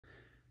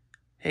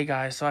Hey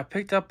guys, so I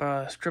picked up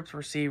a stripped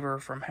receiver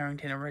from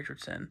Harrington and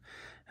Richardson.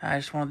 I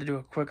just wanted to do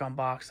a quick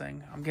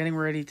unboxing. I'm getting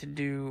ready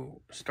to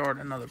start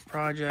another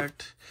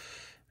project.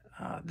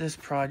 This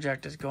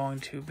project is going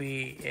to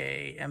be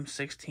a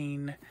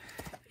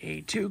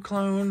M16A2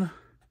 clone.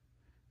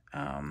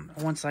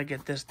 Once I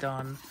get this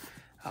done,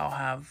 I'll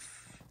have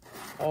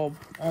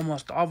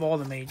almost all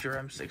the major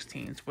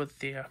M16s,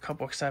 with a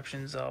couple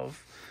exceptions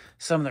of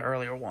some of the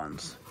earlier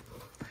ones.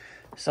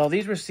 So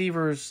these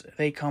receivers,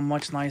 they come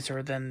much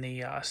nicer than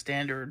the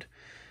standard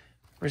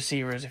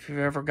receivers. If you've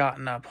ever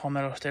gotten a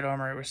Palmetto State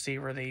Armory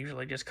receiver, they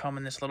usually just come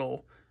in this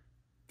little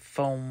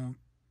foam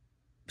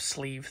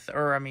sleeve,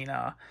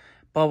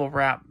 bubble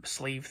wrap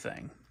sleeve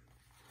thing.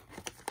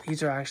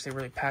 These are actually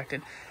really packed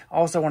in. I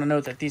also want to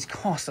note that these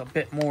cost a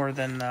bit more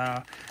than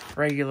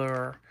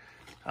regular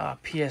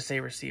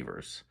PSA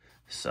receivers.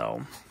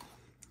 So,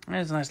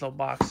 it's a nice little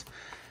box.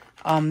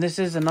 This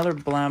is another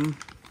Blem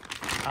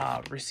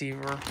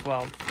receiver.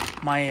 Well,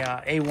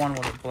 my A1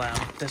 was a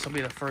Blem. This will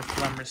be the first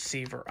Blem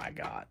receiver I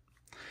got.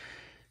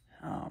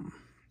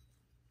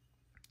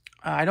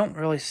 I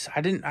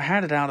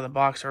had it out of the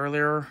box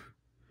earlier.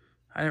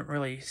 I didn't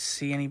really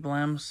see any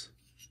Blems.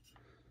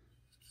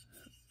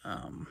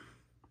 Oh,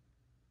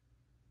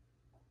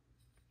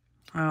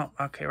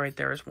 okay, right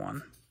there is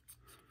one.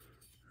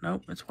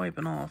 Nope, it's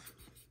wiping off.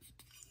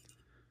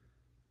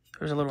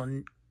 There's a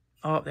little...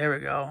 Oh, there we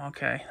go.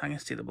 Okay, I can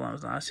see the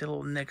Blems now. I see a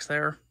little nicks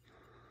there.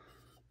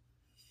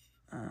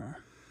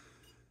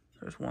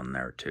 There's one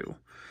there too.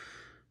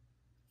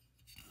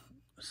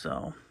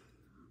 So,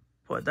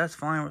 but that's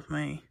fine with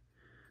me.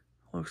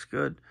 Looks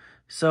good.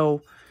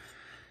 So,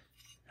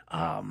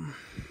 I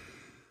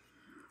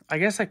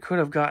guess I could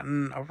have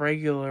gotten a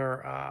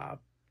regular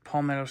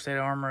Palmetto State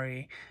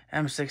Armory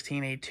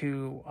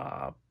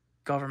M16A2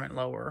 government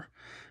lower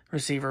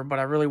receiver, but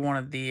I really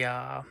wanted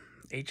the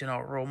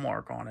H&R roll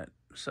mark on it.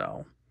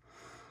 So,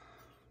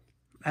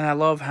 and I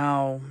love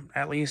how,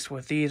 at least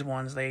with these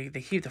ones, they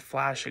keep the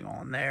flashing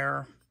on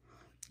there.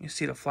 You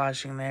see the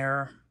flashing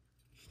there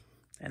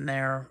and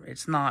there.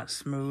 It's not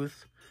smooth,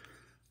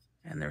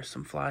 and there's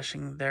some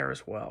flashing there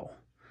as well.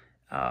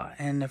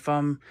 And if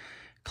I'm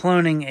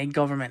cloning a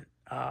government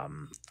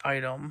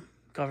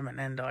government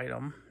end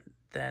item,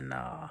 then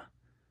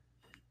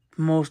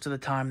most of the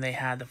time they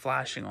had the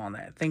flashing on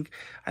that.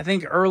 I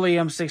think early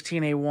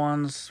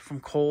M16A1s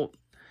from Colt,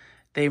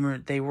 they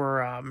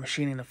were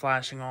machining the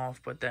flashing off,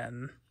 but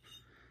then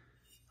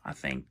I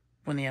think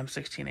when the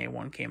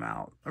M16A1 came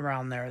out,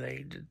 around there,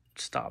 they did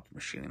stop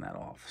machining that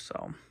off.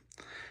 So,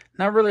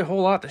 not really a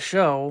whole lot to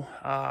show,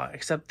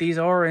 except these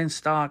are in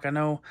stock. I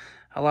know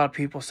a lot of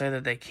people say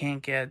that they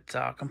can't get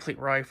complete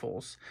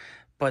rifles,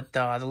 but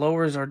the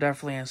lowers are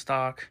definitely in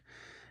stock.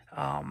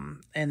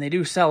 And they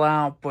do sell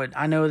out, but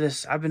I know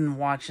this. I've been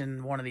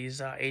watching one of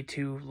these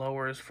A2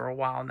 lowers for a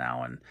while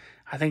now, and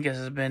I think this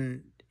has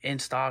been in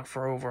stock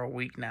for over a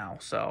week now.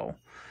 So,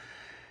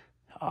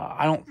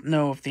 I don't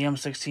know if the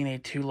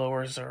M16A2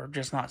 lowers are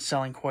just not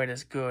selling quite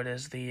as good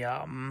as the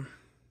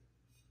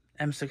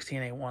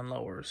M16A1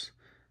 lowers.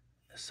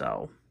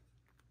 So,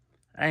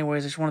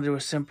 anyways, I just want to do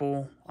a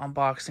simple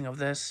unboxing of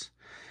this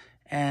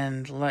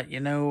and let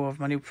you know of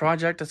my new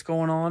project that's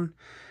going on.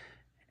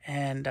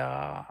 And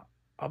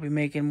I'll be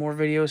making more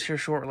videos here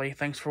shortly.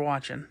 Thanks for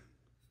watching.